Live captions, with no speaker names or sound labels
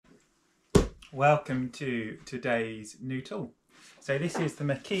Welcome to today's new tool. So this is the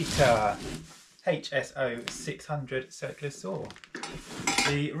Makita HS0600 circular saw.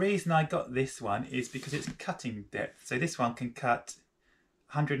 The reason I got this one is because it's cutting depth. So this one can cut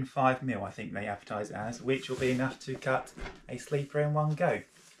 105mm, I think they advertise it as, which will be enough to cut a sleeper in one go.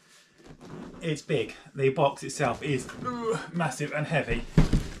 It's big. The box itself is massive and heavy.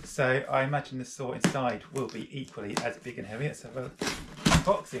 So I imagine the saw inside will be equally as big and heavy. Let's have a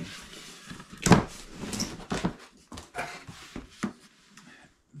unboxing.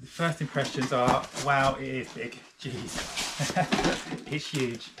 The first impressions are, wow, it is big. Jeez, it's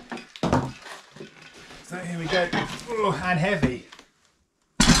huge. So here we go. Ooh, and heavy.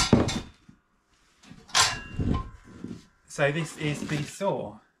 So this is the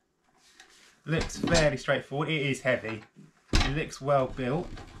saw. Looks fairly straightforward. It is heavy. It looks well built.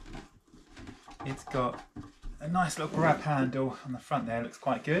 It's got a nice little grab handle on the front there. Looks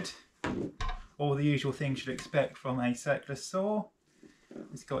quite good. All the usual things you'd expect from a circular saw.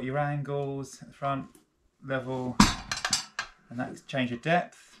 It's got your angles at the front, level, and that's change of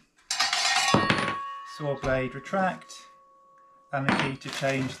depth. Saw blade retract, and the key to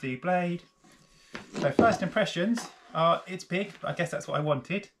change the blade. So first impressions are it's big, but I guess that's what I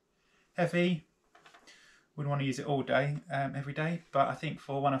wanted. Heavy, wouldn't want to use it all day, every day, but I think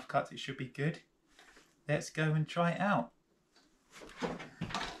for one-off cuts it should be good. Let's go and try it out.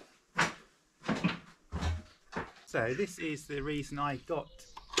 So this is the reason I got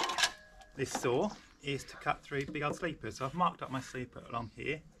this saw, is to cut through big old sleepers. So I've marked up my sleeper along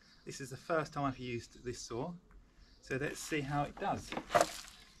here. This is the first time I've used this saw, so let's see how it does.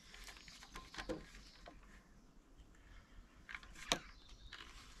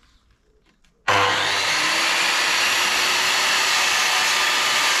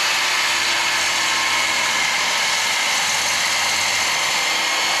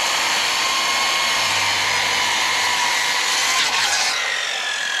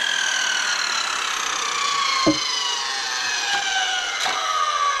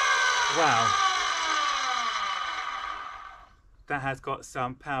 Wow, that has got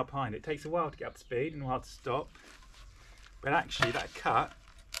some power behind it. It takes a while to get up to speed and a while to stop, but actually that cut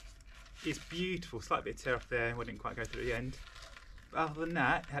is beautiful. Slight bit of tear off there, we didn't quite go through the end, but other than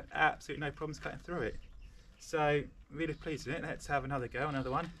that, it had absolutely no problems cutting through it. So really pleased with it. Let's have another go,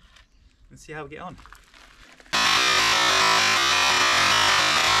 another one, and see how we get on.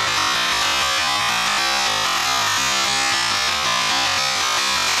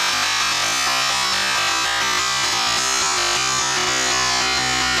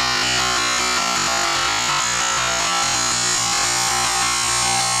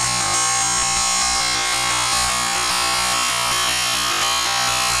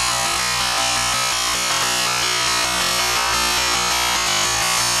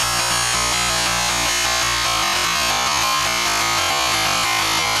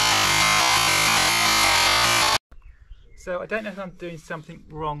 So I don't know if I'm doing something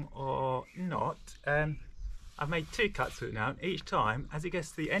wrong or not. I've made two cuts with it now, and each time, as it gets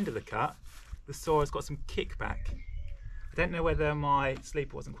to the end of the cut, the saw has got some kickback. I don't know whether my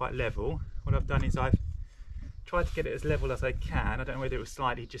sleeper wasn't quite level. What I've done is I've tried to get it as level as I can. I don't know whether it was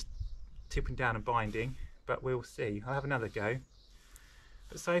slightly just tipping down and binding, but we'll see. I'll have another go.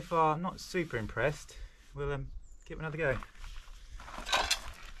 But so far, I'm not super impressed. We'll give it another go.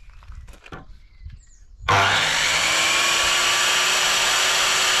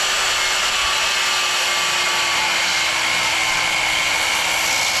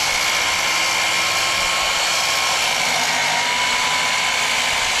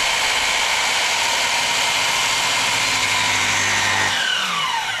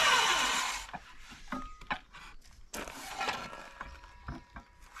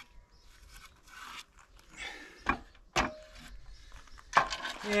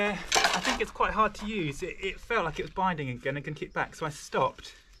 Yeah, I think it's quite hard to use. It felt like it was binding again and going to kick back, so I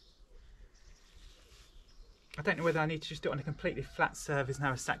stopped. I don't know whether I need to just do it on a completely flat surface and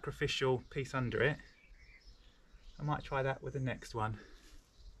have a sacrificial piece under it. I might try that with the next one.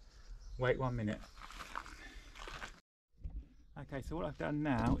 Wait 1 minute. Okay, so what I've done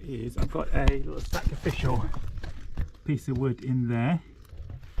now is I've got a little sacrificial piece of wood in there.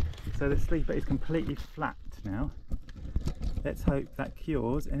 So the sleeper is completely flat now. Let's hope that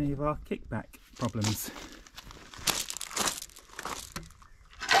cures any of our kickback problems.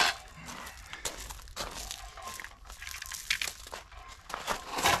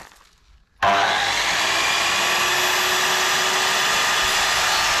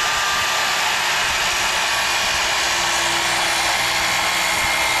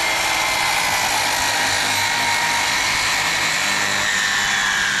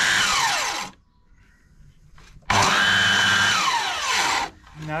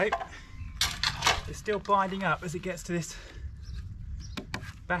 So it's still binding up as it gets to this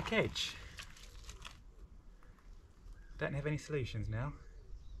back edge. Don't have any solutions now.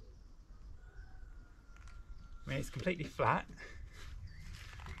 I mean, it's completely flat.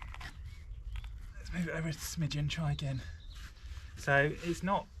 Let's move it over a smidgen, try again. So it's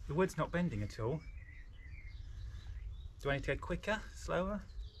not, the wood's not bending at all. Do I need to go quicker, slower?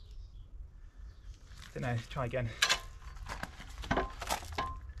 Don't know, try again.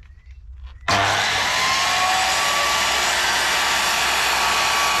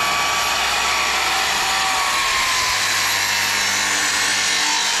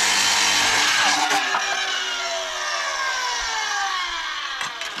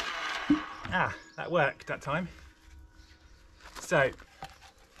 Ah, that worked that time. So,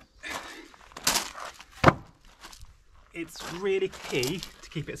 it's really key to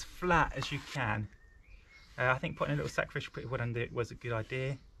keep it as flat as you can. I think putting a little sacrificial bit of wood under it was a good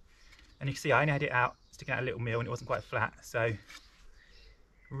idea. And you can see I only had it out, sticking out a little mill, and it wasn't quite flat. So,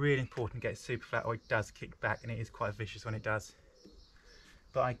 really important to get it super flat or it does kick back, and it is quite vicious when it does.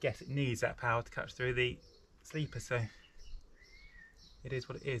 But I guess it needs that power to cut through the sleeper, so it is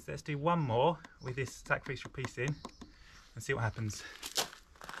what it is. Let's do one more with this sacrificial piece in and see what happens.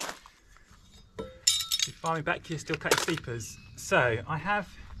 If you find me back here still cutting sleepers. So I have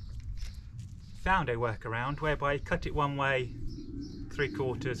found a workaround whereby you cut it one way,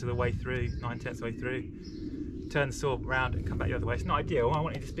 3/4 of the way through, 9/10 of the way through, turn the saw around and come back the other way. It's not ideal. I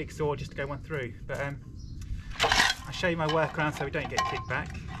wanted this big saw just to go one through, but I'll show you my workaround so we don't get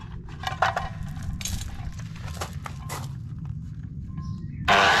kickback.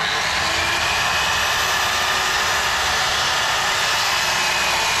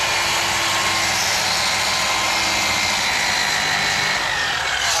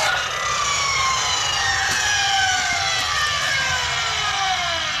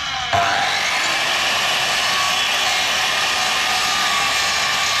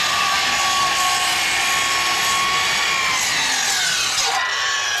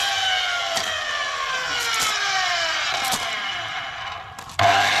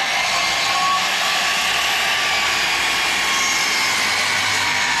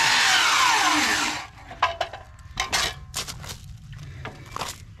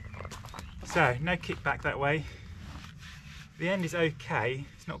 So, no kickback that way. The end is okay.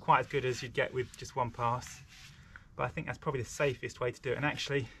 It's not quite as good as you'd get with just one pass, but I think that's probably the safest way to do it. And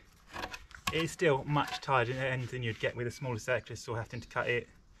actually, it is still much tighter in the end than you'd get with a smaller circular saw, having to cut it,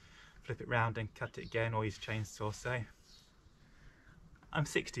 flip it round and cut it again, or use a chainsaw. So, I'm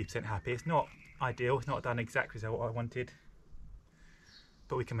 60% happy. It's not ideal. It's not done exactly as what I wanted,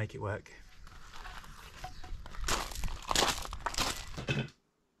 but we can make it work.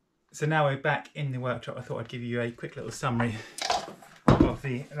 So now we're back in the workshop. I thought I'd give you a quick little summary of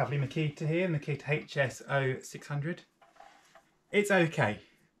the lovely Makita here, the Makita HS0600. It's okay.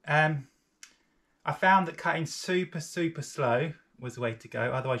 I found that cutting super slow was the way to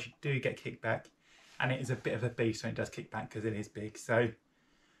go. Otherwise you do get kickback, and it is a bit of a beast when it does kick back because it is big. So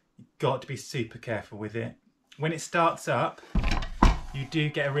you've got to be super careful with it. When it starts up, you do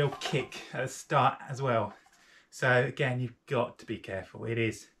get a real kick at the start as well. So again, you've got to be careful. It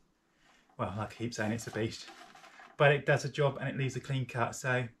is, well, like I keep saying, it's a beast, but it does a job and it leaves a clean cut.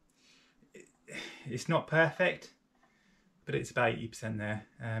 So it's not perfect, but it's about 80% there.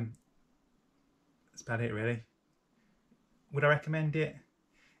 That's about it really. Would I recommend it?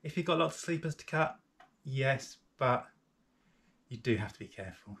 If you've got lots of sleepers to cut, yes, but you do have to be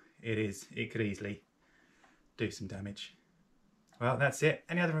careful. It could easily do some damage. Well, that's it.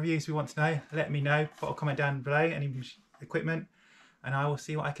 Any other reviews we want to know, let me know. Put a comment down below, any equipment, and I will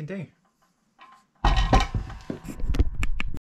see what I can do.